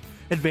mixture of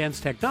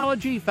advanced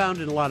technology found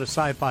in a lot of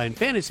sci-fi and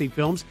fantasy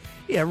films.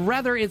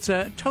 Rather, it's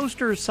a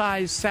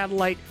toaster-sized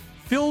satellite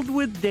filled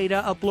with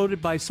data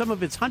uploaded by some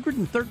of its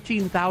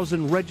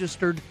 113,000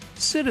 registered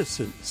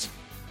citizens.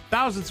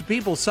 Thousands of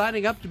people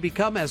signing up to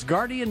become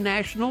Asgardian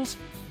nationals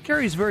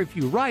carries very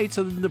few rights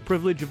other than the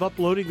privilege of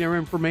uploading their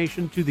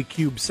information to the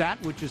CubeSat,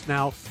 which is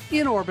now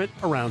in orbit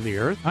around the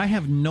Earth. I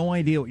have no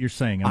idea what you're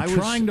saying. I'm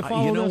trying to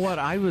follow. You know what?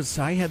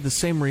 I had the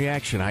same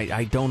reaction.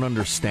 I don't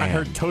understand. I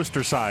heard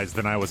toaster size,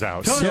 then I was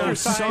out.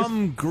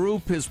 Some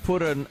group has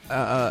put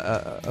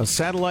a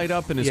satellite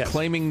up and is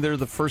claiming they're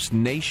the first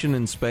nation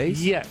in space?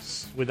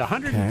 Yes, with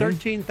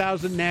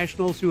 113,000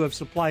 nationals who have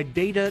supplied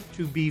data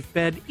to be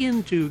fed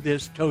into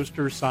this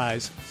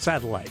toaster-sized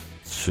satellite.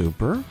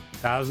 Super.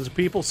 Thousands of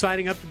people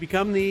signing up to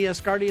become the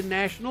Asgardian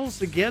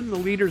nationals. Again, the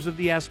leaders of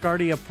the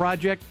Asgardia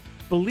project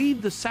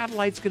believe the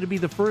satellite's going to be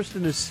the first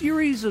in a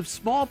series of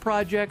small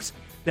projects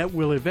that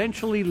will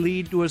eventually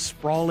lead to a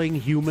sprawling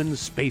human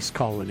space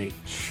colony.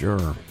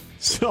 Sure.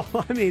 So,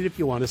 I mean, if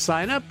you want to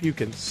sign up, you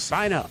can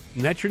sign up.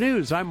 And that's your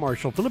news. I'm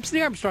Marshall Phillips,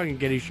 the Armstrong and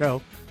Getty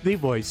Show, the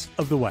voice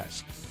of the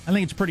West. I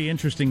think it's pretty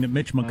interesting that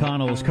Mitch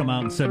McConnell has come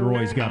out and said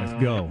Roy's got to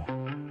go.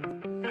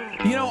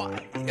 You know,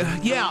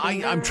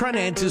 I'm trying to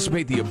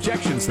anticipate the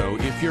objections, though.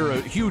 If you're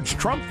a huge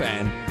Trump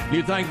fan,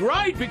 you think,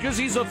 right, because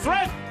he's a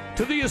threat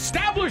to the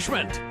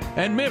establishment.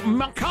 And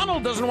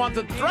McConnell doesn't want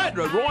the threat.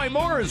 Roy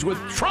Moore is with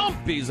Trump.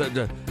 He's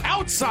an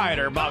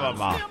outsider, blah, blah,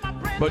 blah.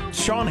 But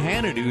Sean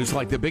Hannity, who's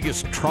like the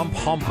biggest Trump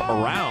hump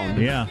around,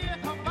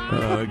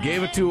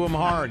 gave it to him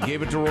hard,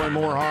 gave it to Roy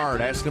Moore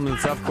hard, asked him the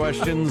tough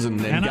questions,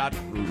 and got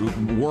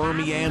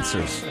wormy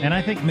answers. And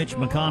I think Mitch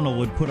McConnell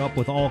would put up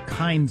with all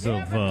kinds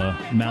of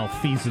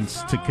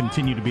malfeasance to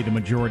continue to be the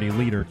majority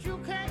leader.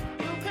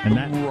 And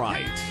that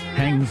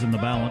hangs in the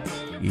balance.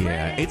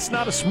 Yeah, it's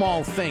not a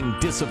small thing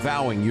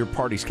disavowing your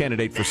party's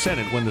candidate for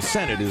Senate when the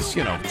Senate is,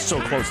 so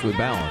closely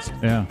balanced.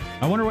 Yeah.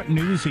 I wonder what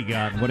news he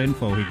got, what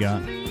info he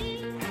got.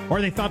 Or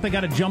they thought they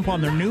got to jump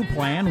on their new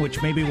plan,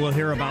 which maybe we'll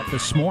hear about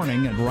this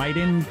morning, a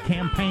write-in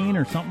campaign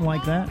or something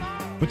like that,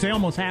 which they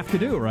almost have to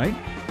do, right?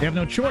 They have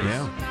no choice.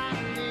 Yeah.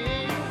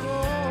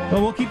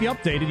 Well, we'll keep you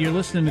updated. You're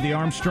listening to the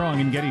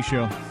Armstrong and Getty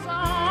Show.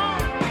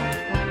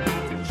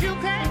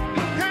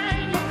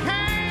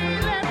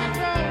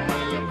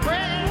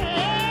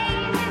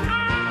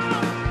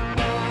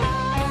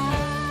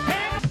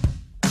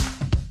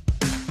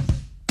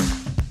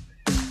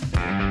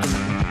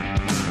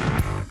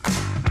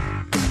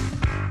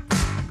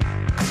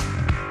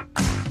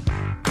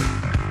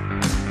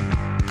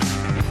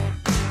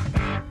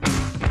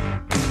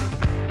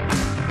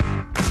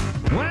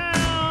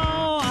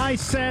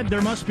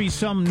 There must be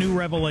some new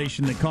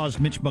revelation that caused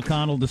Mitch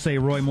McConnell to say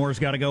Roy Moore's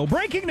got to go.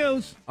 Breaking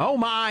news! Oh,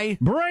 my!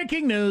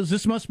 Breaking news!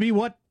 This must be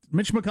what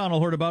Mitch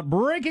McConnell heard about.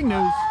 Breaking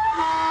news!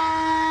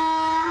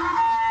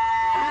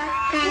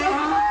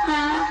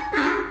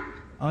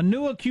 A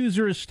new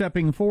accuser is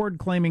stepping forward,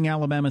 claiming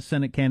Alabama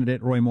Senate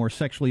candidate Roy Moore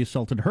sexually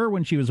assaulted her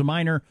when she was a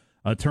minor.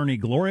 Attorney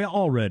Gloria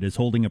Allred is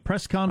holding a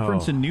press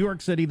conference in New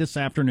York City this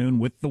afternoon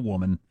with the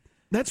woman.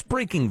 That's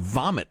breaking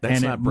vomit.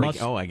 That's not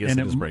breaking. I guess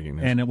it is breaking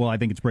news. I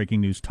think it's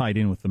breaking news tied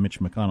in with the Mitch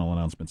McConnell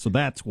announcement. So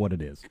that's what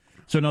it is.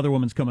 So another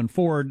woman's coming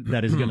forward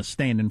that is going to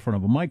stand in front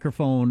of a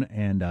microphone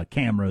and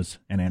cameras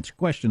and answer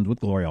questions with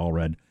Gloria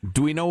Allred.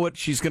 Do we know what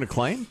she's going to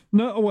claim?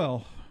 No,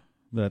 well,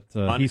 that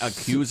he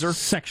accuser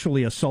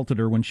sexually assaulted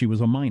her when she was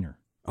a minor.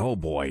 Oh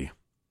boy.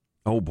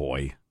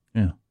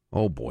 Yeah.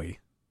 Oh boy.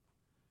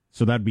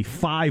 So that'd be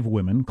 5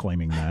 women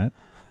claiming that.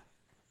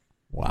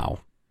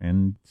 Wow.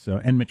 And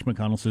Mitch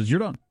McConnell says you're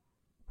done.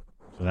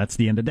 So that's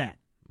the end of that.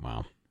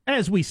 Wow.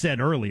 As we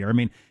said earlier, I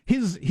mean,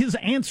 his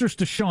answers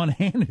to Sean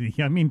Hannity,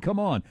 I mean, come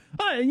on.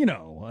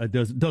 It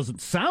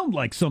doesn't sound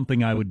like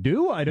something I would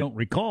do. I don't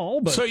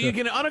recall. But so you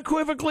can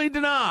unequivocally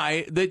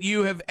deny that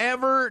you have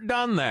ever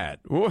done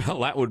that. Well,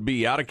 that would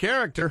be out of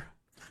character.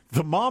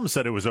 The mom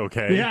said it was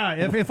okay. Yeah,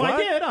 if I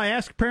did, I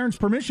asked parents'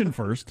 permission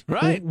first.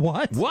 Right.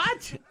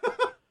 What?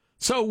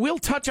 So we'll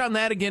touch on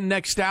that again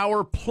next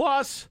hour.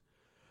 Plus,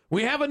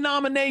 we have a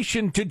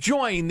nomination to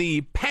join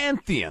the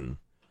pantheon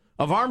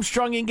of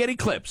Armstrong and Getty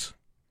clips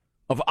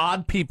of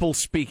odd people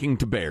speaking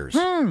to bears.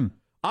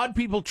 Odd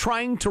people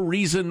trying to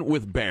reason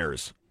with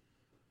bears.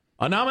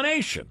 A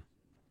nomination.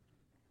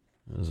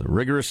 There's a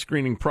rigorous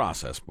screening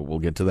process, but we'll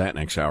get to that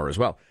next hour as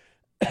well.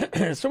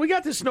 So we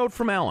got this note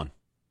from Alan.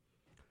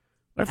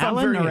 I found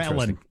Alan very or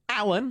interesting.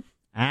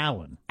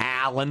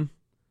 Alan.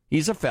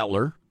 He's a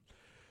feller.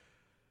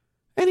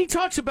 And he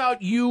talks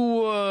about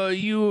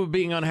you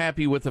being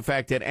unhappy with the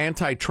fact that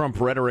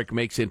anti-Trump rhetoric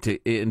makes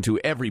into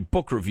every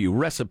book review,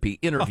 recipe,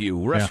 interview,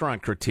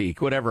 restaurant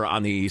critique, whatever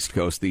on the East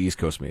Coast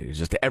media,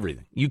 just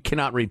everything. You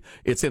cannot read.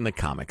 It's in the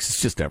comics.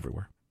 It's just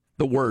everywhere.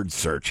 The word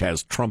search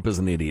has Trump as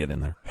an idiot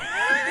in there.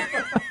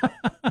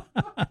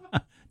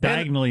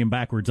 Diagonally and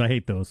backwards. I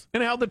hate those.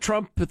 And how the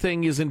Trump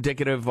thing is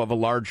indicative of a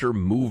larger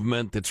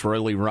movement that's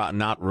really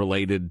not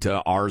related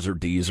to R's or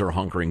D's or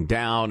hunkering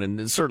down.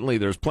 And certainly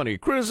there's plenty of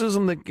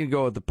criticism that can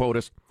go at the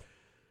POTUS.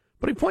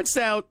 But he points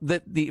out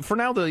that for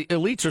now the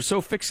elites are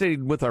so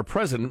fixated with our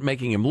president,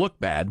 making him look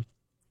bad,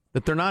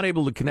 that they're not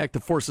able to connect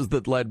the forces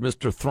that led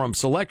Mr.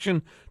 Trump's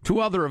election to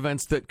other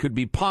events that could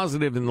be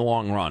positive in the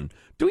long run.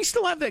 Do we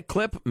still have that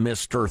clip,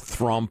 Mr.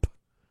 Trump?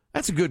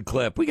 That's a good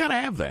clip. We got to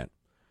have that.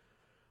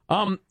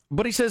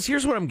 But he says,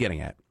 here's what I'm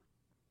getting at.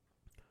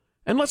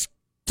 And let's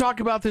talk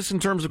about this in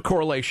terms of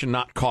correlation,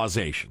 not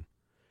causation.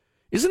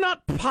 Is it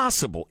not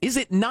possible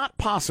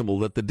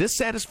that the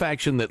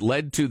dissatisfaction that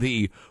led to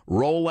the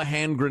roll a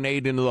hand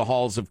grenade into the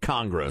halls of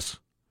Congress,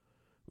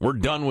 we're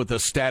done with the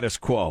status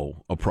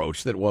quo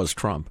approach that was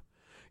Trump,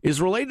 is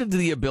related to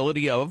the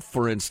ability of,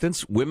 for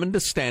instance, women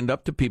to stand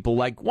up to people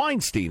like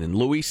Weinstein and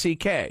Louis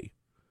C.K.?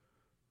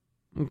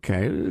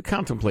 Okay,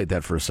 contemplate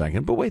that for a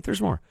second, but wait,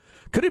 there's more.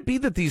 Could it be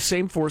that these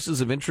same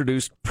forces have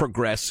introduced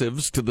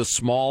progressives to the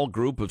small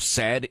group of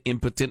sad,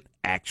 impotent,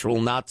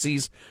 actual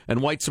Nazis and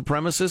white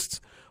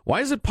supremacists?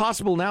 Why is it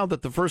possible now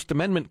that the First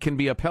Amendment can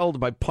be upheld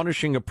by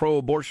punishing a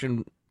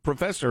pro-abortion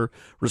professor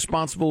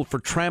responsible for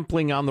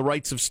trampling on the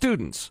rights of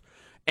students?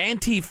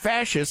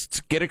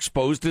 Anti-fascists get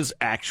exposed as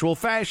actual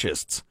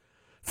fascists.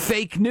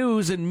 Fake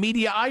news and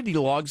media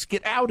ideologues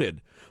get outed.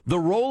 The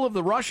role of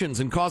the Russians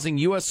in causing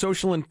U.S.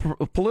 social and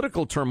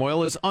political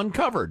turmoil is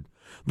uncovered.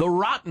 The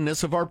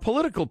rottenness of our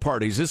political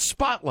parties is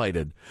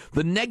spotlighted.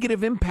 The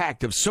negative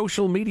impact of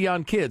social media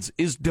on kids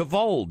is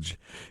divulged.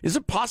 Is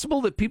it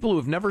possible that people who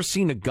have never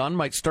seen a gun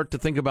might start to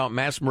think about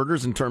mass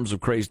murders in terms of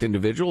crazed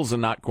individuals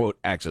and not, quote,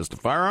 access to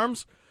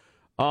firearms?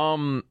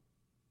 There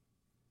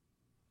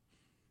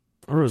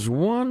was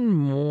one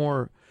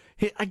more.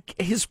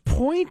 His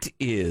point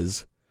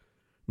is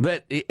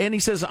that, and he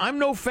says, I'm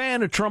no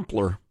fan of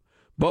Trumpler,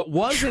 but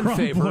was in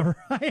favor.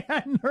 I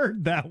hadn't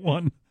heard that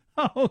one.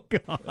 Oh,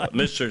 God.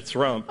 Mr.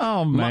 Trump.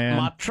 Oh, man.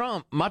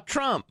 My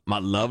Trump, my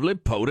lovely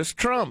POTUS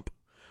Trump.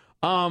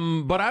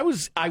 But I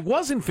was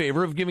in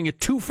favor of giving a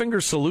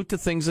 2-finger salute to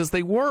things as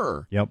they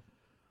were. Yep.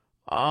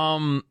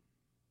 I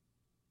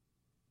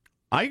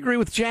agree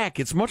with Jack.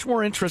 It's much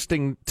more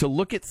interesting to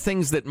look at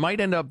things that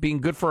might end up being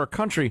good for our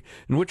country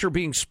and which are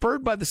being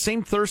spurred by the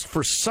same thirst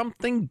for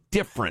something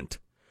different.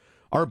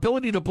 Our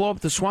ability to blow up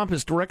the swamp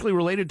is directly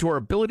related to our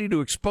ability to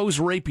expose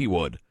rapey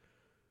wood.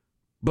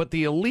 But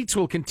the elites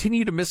will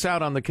continue to miss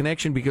out on the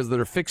connection because of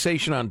their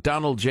fixation on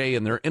Donald J.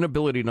 and their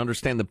inability to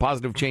understand that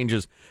positive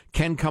changes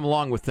can come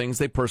along with things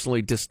they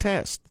personally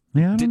detest.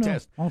 Yeah, I don't know.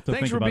 I'll have to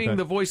Thanks think for about being that.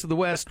 the voice of the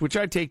West, which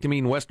I take to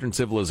mean Western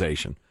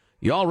civilization.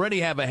 You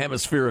already have a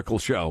hemispherical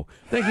show.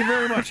 Thank you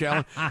very much,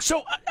 Alan.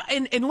 So,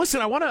 and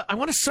listen, I want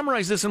to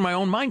summarize this in my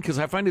own mind because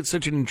I find it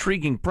such an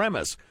intriguing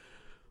premise.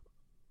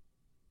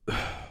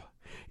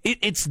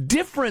 It's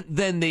different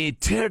than the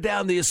tear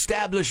down the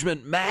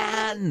establishment,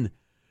 man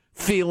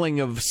feeling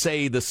of,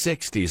 say, the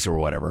 60s or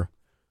whatever.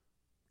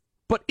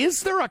 But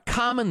is there a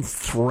common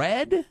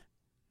thread?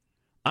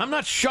 I'm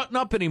not shutting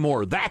up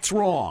anymore. That's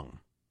wrong.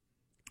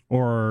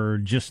 Or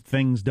just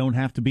things don't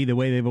have to be the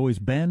way they've always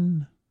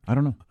been? I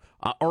don't know.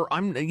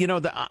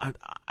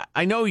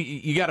 I know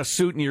you got a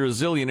suit and you're a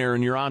zillionaire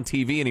and you're on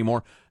TV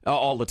anymore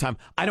all the time.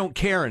 I don't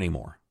care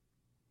anymore.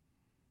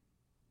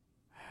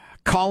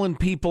 Calling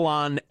people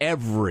on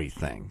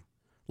everything.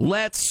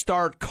 Let's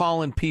start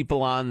calling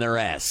people on their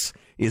S.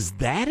 Is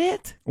that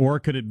it? Or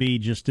could it be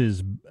just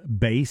as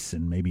base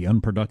and maybe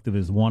unproductive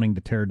as wanting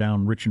to tear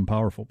down rich and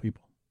powerful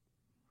people?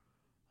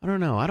 I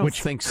don't know. I don't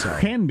think so.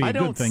 Can be a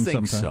good thing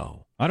sometimes.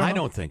 I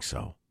don't think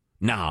so.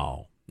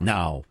 No.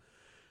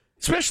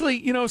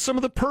 Especially, some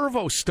of the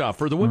pervo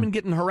stuff or the women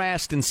getting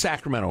harassed in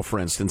Sacramento, for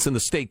instance, in the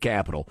state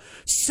capitol.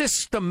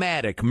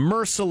 Systematic,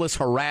 merciless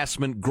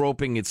harassment,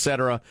 groping,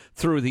 etc.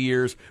 through the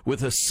years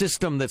with a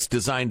system that's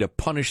designed to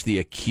punish the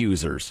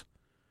accusers.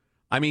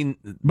 I mean,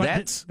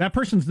 that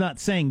person's not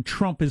saying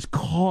Trump has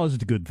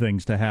caused good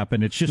things to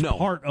happen. It's just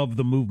part of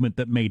the movement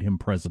that made him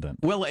president.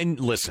 Well, and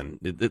listen,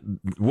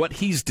 what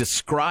he's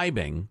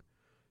describing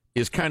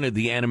is kind of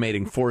the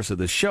animating force of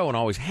the show and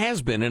always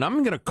has been. And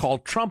I'm going to call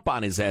Trump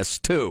on his ass,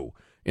 too,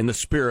 in the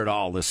spirit of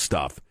all this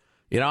stuff.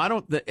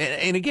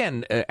 And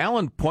again,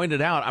 Alan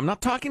pointed out, I'm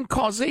not talking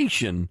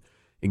causation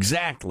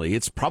exactly.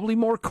 It's probably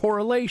more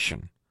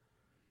correlation.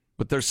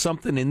 But there's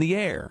something in the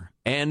air.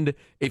 And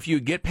if you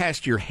get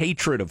past your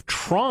hatred of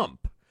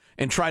Trump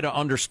and try to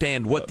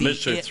understand what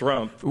Mr.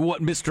 Trump,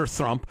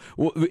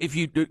 if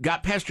you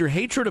got past your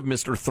hatred of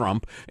Mr.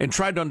 Trump and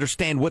tried to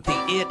understand what the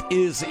it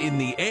is in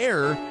the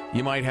air,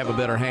 you might have a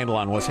better handle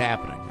on what's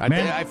happening.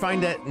 I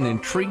find that an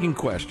intriguing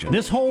question.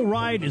 This whole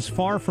ride is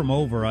far from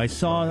over. I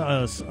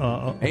saw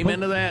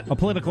amen to that. A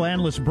political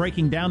analyst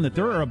breaking down that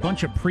there are a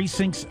bunch of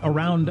precincts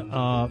around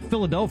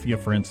Philadelphia,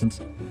 for instance,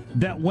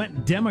 that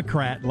went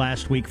Democrat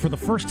last week for the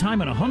first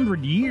time in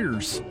 100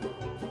 years.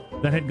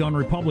 That had gone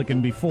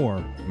Republican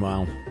before.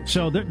 Wow.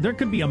 So there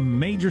could be a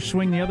major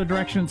swing the other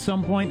direction at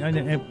some point,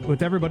 and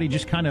with everybody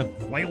just kind of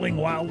flailing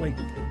wildly.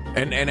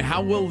 And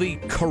how will the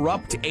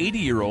corrupt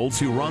 80-year-olds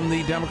who run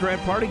the Democrat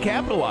Party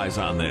capitalize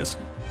on this?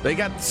 They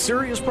got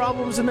serious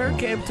problems in their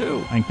camp,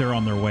 too. I think they're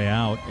on their way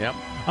out. Yep.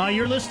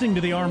 You're listening to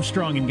the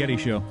Armstrong and Getty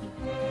Show.